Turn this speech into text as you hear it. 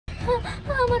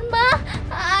আমার মা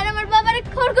আর আমার বাবার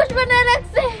খরগোশ বানায়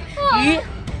রাখছে। কি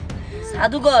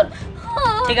জাদুঘর?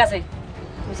 ঠিক আছে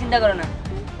তুমি চিন্তা করো না,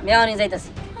 আমি এখনই যাইতাছি।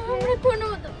 আমরা কোনো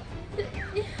মতো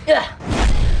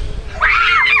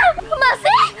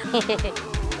মাসি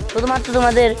শুধুমাত্র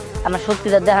তোমাদের আমার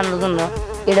শক্তিটা দেখানোর জন্য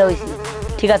এটা হয়েছিল।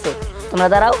 ঠিক আছে তোমরা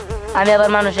দাঁড়াও, আমি আবার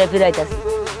মানুষের ফিরাইতেছি।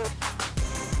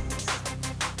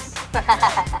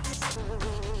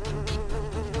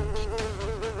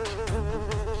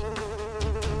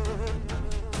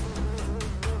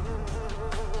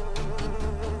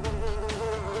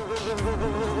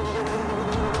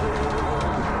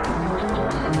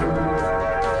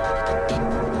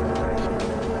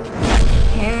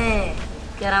 হ্যাঁ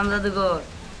কেরাম জাদুঘর,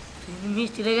 তুই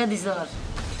মিষ্টি রেখে দিস,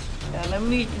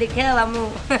 মিষ্টি খেলাম।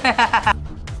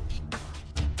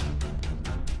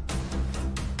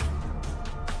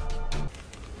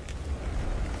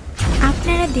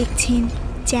 আপনারা দেখছেন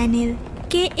চ্যানেল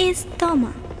কে.এস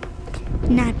তমা,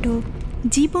 নাটক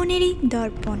জীবনেরই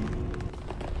দর্পণ।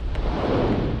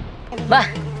 বাহ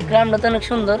গ্রামটা তো অনেক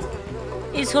সুন্দর।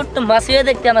 এই ছোট্ট মাছ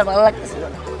দেখতে আমার ভালো লাগতেছিল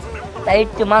না, তাই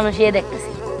একটু মানুষ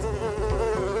দেখতেছি।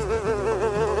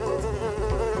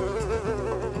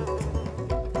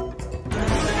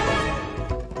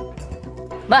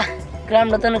 বাহ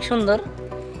গ্রামটা তো অনেক সুন্দর।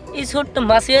 এই ছোট্ট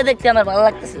মাছ দেখতে আমার ভালো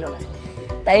লাগতেছিল না,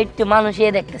 তাই একটু মানুষ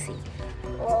দেখতেছি।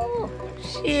 ও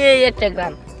সেই একটা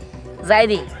গ্রাম, যাই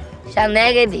দি সামনে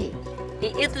আগে দি।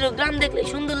 এত গ্রাম দেখলে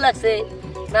সুন্দর লাগছে,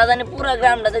 না জানি পুরা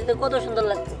গ্রামটা দেখতে কত সুন্দর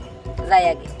লাগছে। যাই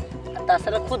আগে, আর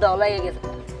তাছাড়া ক্ষুধাও লাগে গেছে,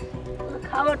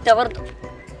 খাবার টাবার।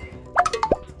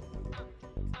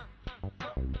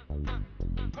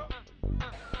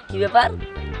 কি ব্যাপার,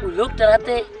 ওই লোকটার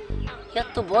হাতে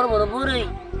এত বড় বড় বড়ই,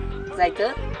 যাই তো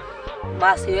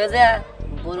মাছ হয়ে যা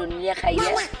বড় নিয়ে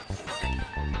খাইয়া।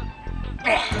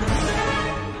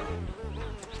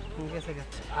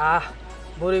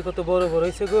 বড়ি কত বড় বড়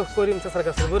হয়েছে গো, করিম চাচার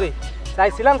কাছে বড়ি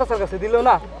চাইছিলাম, চাচার কাছে দিল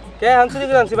না। কে আনছি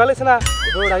করে আনছি, ভালো না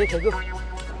বড় আগে খাই গো।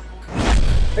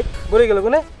 বড়ি গেল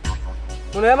কোনে,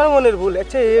 মনে হয় আমার মনের ভুল।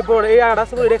 আচ্ছা এ বড় এই আড়া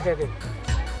আছে বড়ি রেখে আগে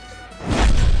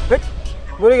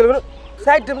বড়ি গেল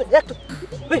সাইড একটু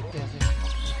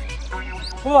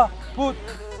বাবা ভূত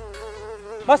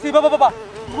মাসি বাবা বাবা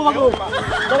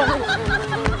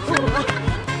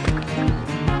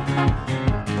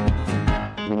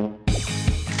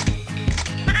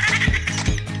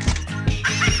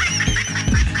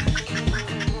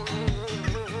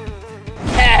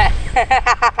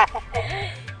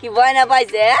কি ভয় না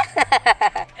পাইছে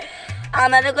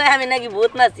আমাদের কয় আমি নাকি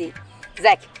ভূত মাছি।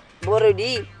 যাক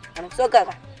বড়ডি মানে চোখা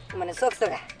মানে চোখ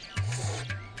চোখা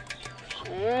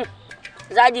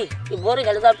যাই দি, বড়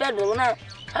খেলে তো পেট ঢোলো না,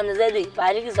 সামনে যাই দিই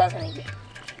বাইরে কিছু আছে নাকি।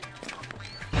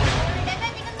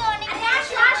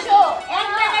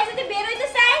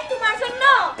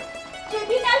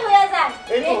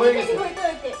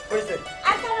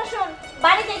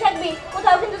 বাড়িতেই থাকবি,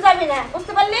 কোথাও কিন্তু যাবি না,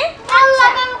 বুঝতে পারলি? আল্লাহ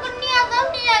আমাকে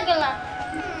নিয়ে গেলাম।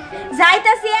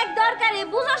 যাইতাছি এক দরকারে,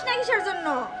 বুঝছ না কিসের জন্য?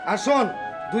 আর শোন,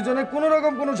 দুজনে কোনো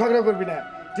রকম কোনো ঝগড়া করবি না,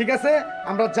 ঠিক আছে?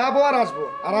 আমরা যাবো আর আসবো,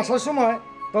 আর আসার সময়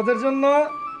তোদের জন্য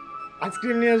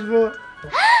আইসক্রিম নিয়ে আসবো।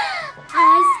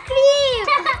 আইসক্রিম?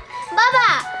 বাবা,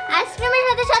 আইসক্রিমের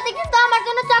সাথে সাথে কিন্তু আমার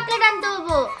জন্য চকলেট আনতে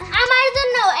হবে। আমার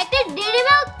জন্য একটা ডেইরি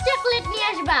মিল্ক চকলেট নিয়ে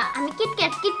আসবা। আমি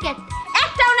কিটক্যাট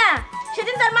একটাও না।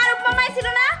 সেদিন তোর মারুফ মামা ছিল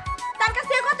না, তার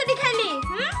কাছে কতটি খাইলি?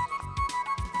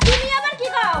 তুমি আবার কি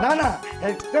কও? না না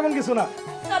তেমন কিছু না,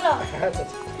 চলো। আচ্ছা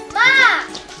মা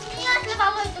নিয়ে আসলে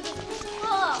ভালো হইতো কিন্তু।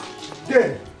 দে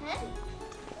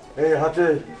এই হাতে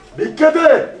ভিক্ষা দে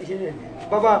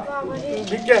বাবা,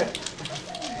 ভিক্ষা।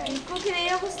 কোকির এই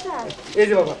অবস্থা? এই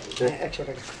যে বাবা 100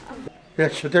 টাকা।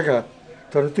 100 টাকা?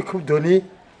 তোর তুই খুব ধনী,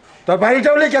 তোর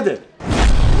বাড়িটাও লেখা দে।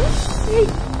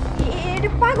 এটা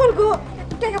পাগল গো,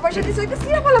 টাকা পয়সা দিছো এটা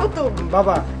সিরা পালাবো তো।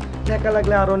 বাবা টাকা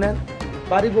লাগলে আরো নেন,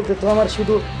 বাড়ি বলতে তো আমার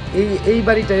শুধু এই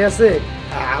বাড়িটাই আছে,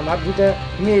 আমার দুটা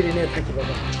মেয়ের নিয়ে থাকি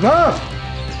বাবা। না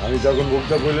আমি যখন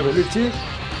মুখটা বলে ফেলেছি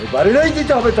এই বাড়িটাই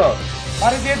দিতে হবে। তো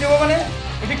বাড়ি দিয়ে দেবো মানে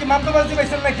এটা কি মাধ্যবাজি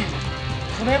পাইছেন নাকি?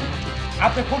 শুনেন,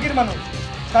 আপনি ফকির মানুষ,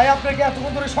 তাই আপনাকে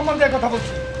এতক্ষণ ধরে সম্মান দেওয়ার কথা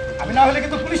বলছি। আমি না হলে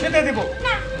কিন্তু পুলিশে দিয়ে দেবো।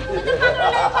 না তুমি তো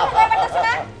কথা বলতেছ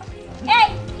না। এই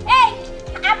এই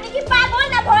আপনি কি পাগল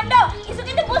না ভন্ড? কিছু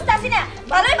কিন্তু বুঝতাছি না।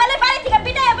 ভালোই বাড়ি থেকে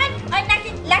বিদায় হবেন, ওই নাকি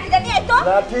লাঠিটা নিয়ে আইতো।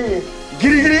 লাঠি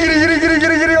গিরি গিরি গিরি গিরি গিরি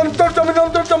গিরি গিরি অন্তর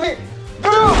জমি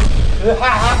গুরু।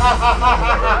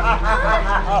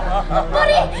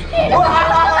 পরি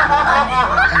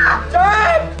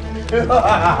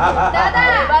দাদা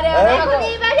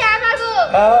এবারে আমাগো।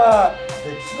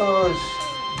 দেখছস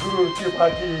গুরুর কি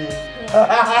ফাঁকি।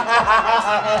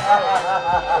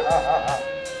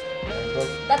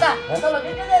 দাদা চলো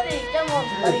দিতে যাবি কেমন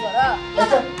বাড়ি ঘর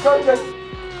আচ্ছা চল চল।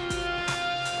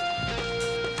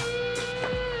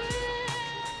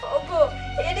 ওগো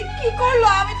এটা কি করলো?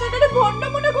 আমি তো এটা ভন্ড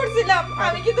মনে করছিলাম,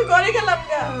 আমি কিন্তু ঘরে গেলাম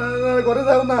না। ঘরে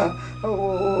যাও না,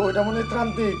 ওইটা মনে হয়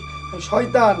ত্রান্তিক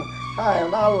শয়তান। হ্যাঁ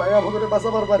না, আল্লাহ আমাকে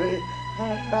বাঁচাবার পারে।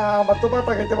 আমার তো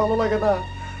পাতা খাইতে ভালো লাগে না।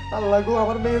 আল্লাহ গো,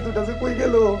 আমার মেয়ে দুটা যে কই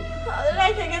গেল।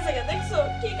 রাইখে গেছে, দেখছো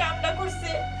কি কামটা করছে।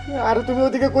 আরে তুমি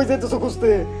ওদিকে কই যাইতেছো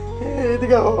খুঁজতে?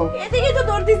 এদিকে হো। এদিকে তো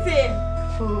দৌড় দিছে।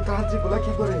 ত্রান্তিক গুলা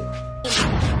কি করে?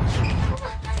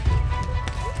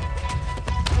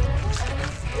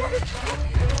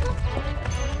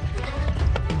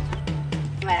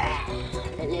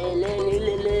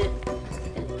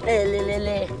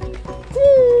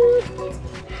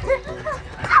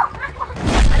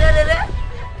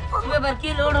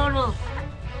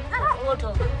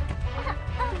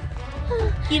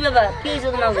 কি ব্যাপার কি হয়েছে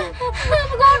তোমার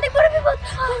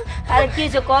আরে কি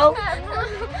হয়েছে কও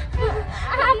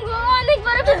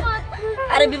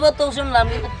আরে বিপদ তো শুনলাম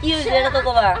কি হয়েছে এটা তো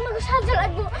কবা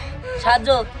সাহায্য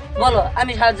বলো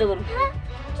আমি সাহায্য করবো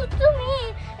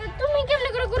তুমি কেমনে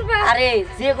করে করবা? আরে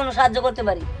যে কোনো সাহায্য করতে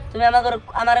পারি তুমি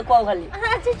আমারে কও খালি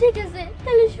আচ্ছা ঠিক আছে,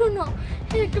 তাহলে শোনো,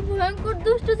 একটা ভয়ঙ্কর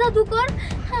দুষ্ট জাদুকর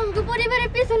আমাকে পরিবারের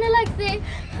পেছনে লাগছে।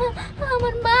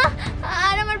 আমার মা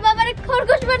আর আমার বাবারে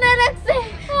খরগোশ বানায় রাখছে।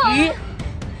 কি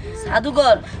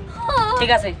জাদুকর?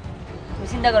 ঠিক আছে তুমি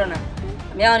চিন্তা করো না,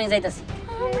 আমি এখনই যাইতাছি।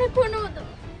 আমরা কোনো মতো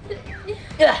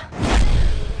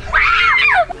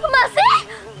মাসি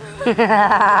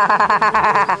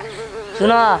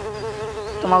শুনো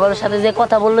তোমাদের সাথে যে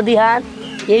কথা বললো দিহান,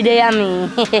 এইটাই আমি।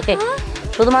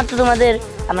 শুধুমাত্র তোমাদের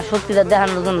আমার শক্তিটা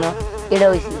দেখানোর জন্য এটা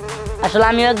হয়েছি। আসলে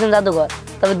আমিও একজন জাদুঘর,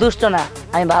 তবে দুষ্ট না,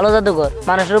 আমি ভালো জাদুঘর,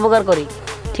 মানুষের উপকার করি।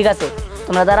 ঠিক আছে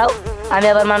তোমরা দাঁড়াও, আমি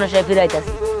আবার মানুষের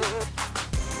ফিরাইতেছি।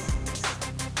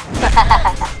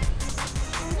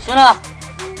 শোনো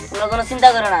তোমরা কোনো চিন্তা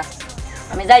করো না,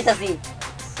 আমি যাইতাছি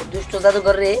দুষ্ট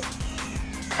জাদুঘর রে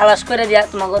খালাস করে দিয়া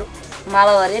তোমাদের মা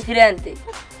বাবারে ফিরে আনতে।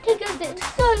 ঠিক আছে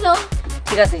চলো।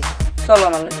 ঠিক আছে চলো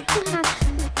আমার লগে।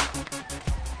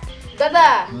 দাদা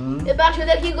এ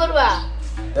বাক্সটা কি করবা?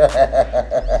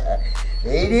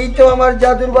 এইটাই তো আমার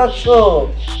জাদুর বাক্স,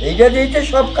 এইটা দিয়েই তো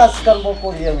সব কাজ কর্ম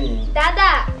করি আমি। দাদা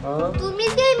তুমি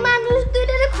যে মানুষ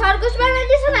দুইটারে খরগোশ বানাই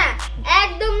দিছো না,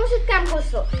 একদম উচিত কাম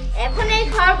করছো। এখন এই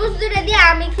খরগোশ দুইটা দিয়ে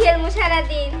আমি খেলবো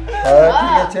সারাদিন। হ্যাঁ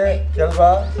ঠিক আছে খেলবা।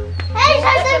 এই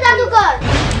শয়তান জাদুকর,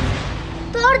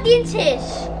 তোর দিন শেষ।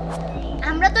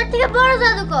 আমরা তোর থেকে বড়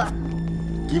জাদুকর।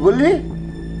 কি বললি?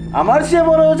 আমার সে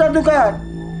বড় জাদুকর?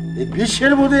 এই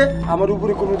বিশ্বের মধ্যে আমার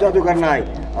উপরে কোনো জাদুকর নাই।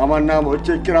 আমার নাম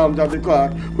হচ্ছে কেরাম জাদুকর।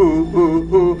 হু হু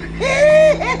হু।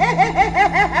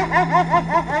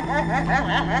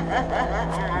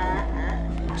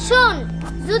 শোন,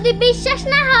 যদি বিশ্বাস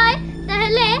না হয়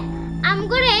তাহলে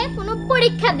আমগরে কোনো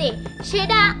পরীক্ষা দে,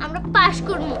 সেটা আমরা পাস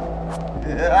করব।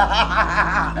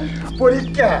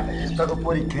 পরীক্ষা? তোকে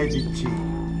পরীক্ষায় দিচ্ছি।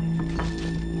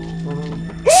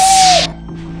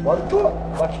 বলতো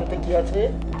বাক্সতে কি আছে?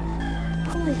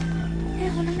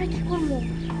 এখন আমরা কি করবো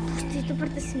বুঝতেই তো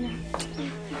পারতেছি না।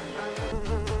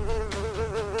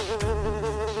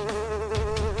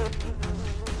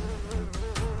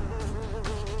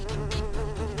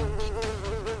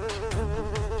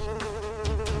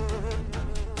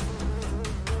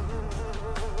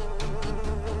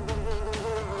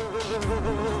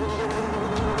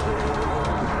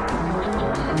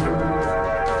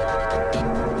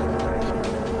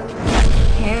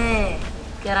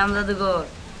 কেরাম জাদুঘর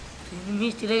তুই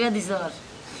মিষ্টি রেখে দিস,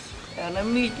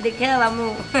 মিষ্টি খেলাম।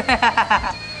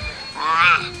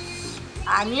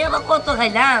 আমি আবার কত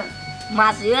খাইলাম,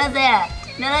 মাছি হয়ে যায়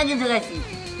মেলা কিছু খাইছি।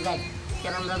 যাই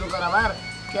কেরাম জাদুঘর আবার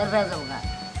খেয়ে যাবো গা,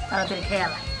 তাড়াতাড়ি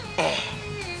খেয়ালাম।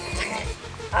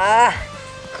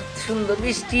 কত সুন্দর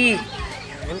মিষ্টি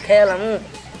খেয়ালাম।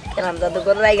 কেরাম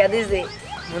জাদুঘর রাইগা দিয়েছে,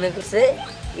 মনে করছে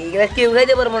এইগুলা কেউ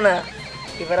খাইতে পারবো না,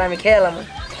 এবার আমি খেয়ালাম।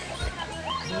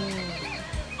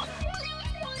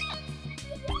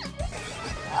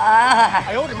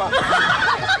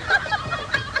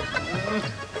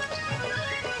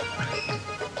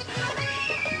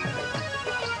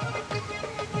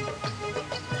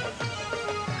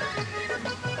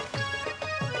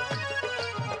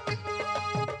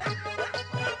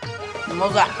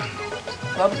 মজা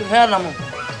সব খেয়ালাম,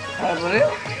 তারপরে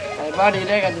বাড়ি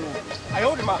রেখে দিব।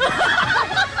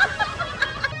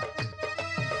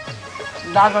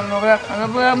 দাদার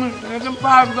নবে আমি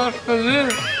 5-10 কেজি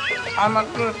আমার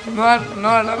তো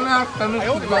 9 লাগলে একটা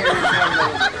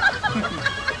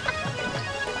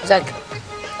যাক,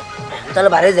 তাহলে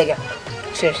বাইরে জায়গা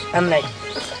শেষ আর নাই।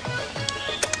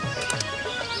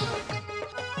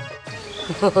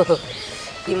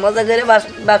 কি মজা করে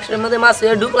বাক্সের মধ্যে মাছ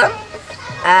হয়ে ঢুকলাম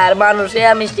আর মানুষে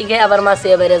মিষ্টি খেয়ে আবার মাছ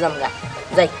হয়ে বেড়ে যাম গা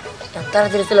যাই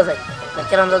তাড়াতাড়ি চলে যাই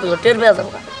কেরাম জাদুঘর টের পেয়ে যাবো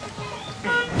গা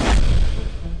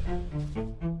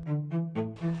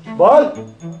বল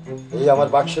এই আমার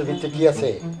বাক্সের ভিতরে কি আছে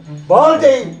বল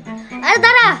দেই আরে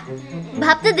দাঁড়া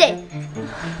ভাবতে দে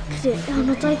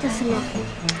এখনো চাইতেছে না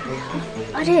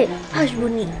আরে আসবো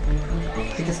নি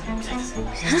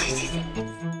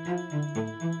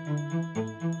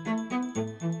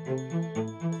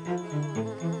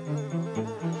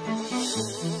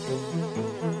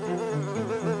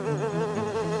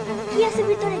কি আছে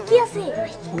ভিতরে কি আছে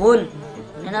বোন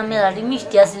না মেলাটি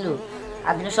মিষ্টি আসিল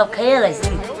আপনি সব খাইয়ে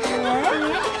লাইছি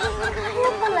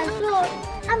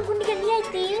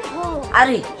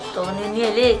আরে তখন নিয়ে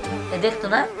এলে দেখতো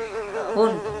না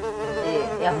বোন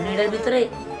এখন এটার ভিতরে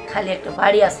খালি একটা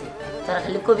বাড়ি আছে তারা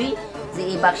খালি কবি যে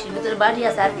এই বাক্সের ভিতরে বাড়ি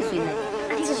আছে আর কিছুই নাই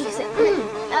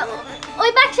ওই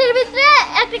বাক্সের ভিতরে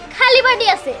একটা খালি বাড়ি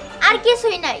আছে আর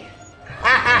কিছুই নাই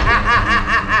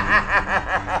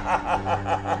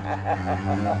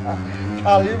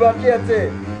খালি বাকি আছে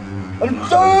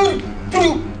অন্তর ত্রু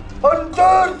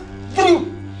অন্তর ত্রু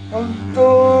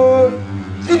অন্তর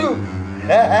ত্রু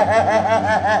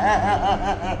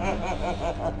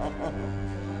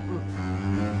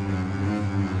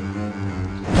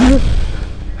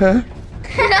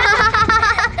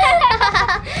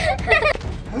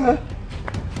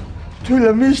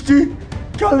তুইলা মিষ্টি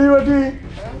কালীবাটি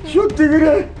সত্যি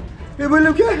করে এ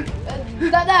বললাম কে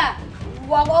দাদা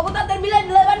বাবা তাদের বিলাই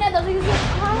দিলে বানিয়ে দাও কিছু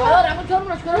আর আমি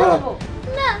সর্বনাশ করে দেবো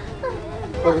না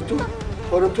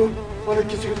ওরে তো অনেক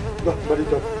কিছু বাড়ি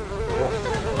দাও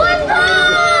বন্ধু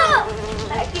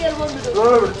কি আর বন্ধু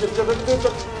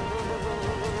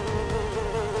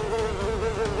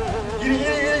গিরি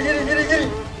গিরি গিরি গিরি গিরি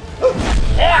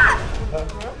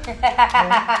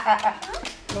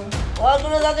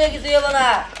ওগুলো জাদু কিছু হবে না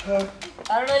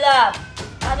কারণ হইলাম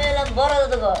আমি এলাম বড়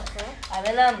জাদুঘর আমি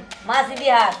এলাম মাসি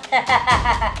দিহান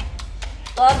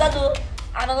তোর দাদু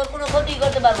আমাকে কোনো ক্ষতি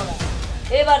করতে পারবো না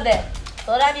এবার দেখ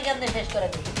তোরা আমি কেমনে শেষ করে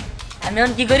দিই আমি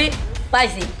এখন কি করি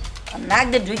পাইছি নাক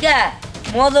দিয়ে ঢুকা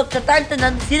মজকটা টানতে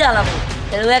টানতে ছিঁড়ালাম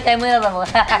একাই মরে যাবো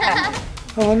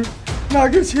আমার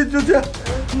নাকের ছিদ্রতে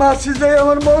মাছি যাই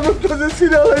আমার মগজটাতে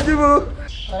ছিঁড়ালাই দিব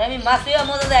তোর আমি মাসিও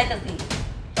মজা যাইতেছি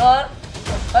তোর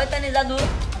শয়তানি জাদু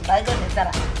ভাই করছে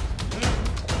তারা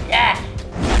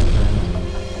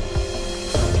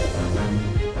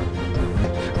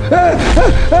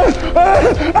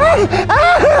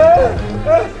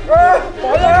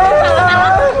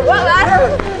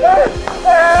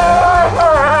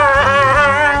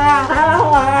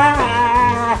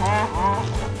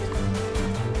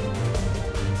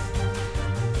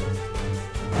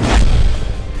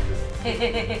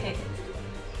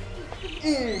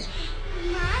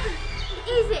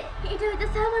এই যে এটা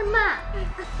হইতেছে আমার মা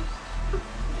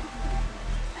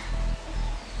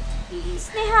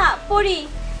স্নেহা পরি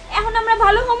এখন আমরা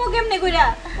ভালো হমো কেমনে কইরা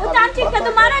ও তান্ত্রিকটা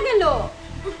তো মারা গেল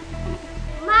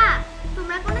মা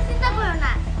তোমরা কোনো চিন্তা করো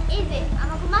না এই যে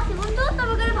আমাকে মাসি বন্ধু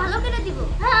তোমাকে ভালো করে দিব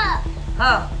হ্যাঁ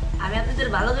হ্যাঁ আমি আপনাদের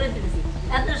ভালো করে দিতেছি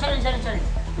আপনারা সরেন সরেন সরেন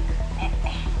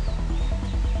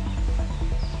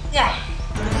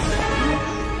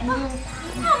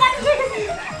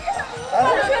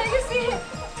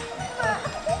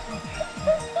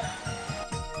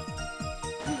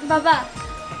বাবা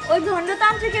ওই ভণ্ড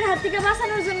তান্ত্রিকের হাত থেকে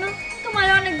বাঁচানোর জন্য তোমার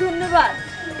অনেক ধন্যবাদ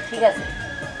ঠিক আছে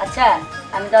আচ্ছা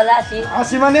আমি তাহলে আসি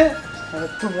আসি মানে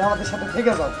তুমি আমাদের সাথে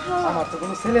থেকে যাও আমার তো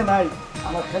কোনো ছেলে নাই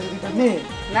আমার খালি দুটো মেয়ে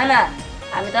না না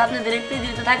আমি তো আপনাদের একটু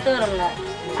পৃথিবীতে থাকতে পারলাম না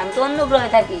আমি তো অন্য গ্রহে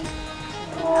থাকি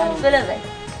আমি চলে যাই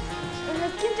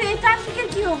কিন্তু এই তান্ত্রিকের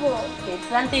কি হবো এই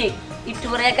প্রান্তিক একটু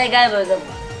পরে একাই গায়েব হয়ে যাবো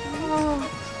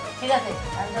ঠিক আছে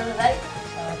আমি তাহলে যাই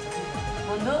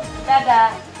বন্ধু টাটা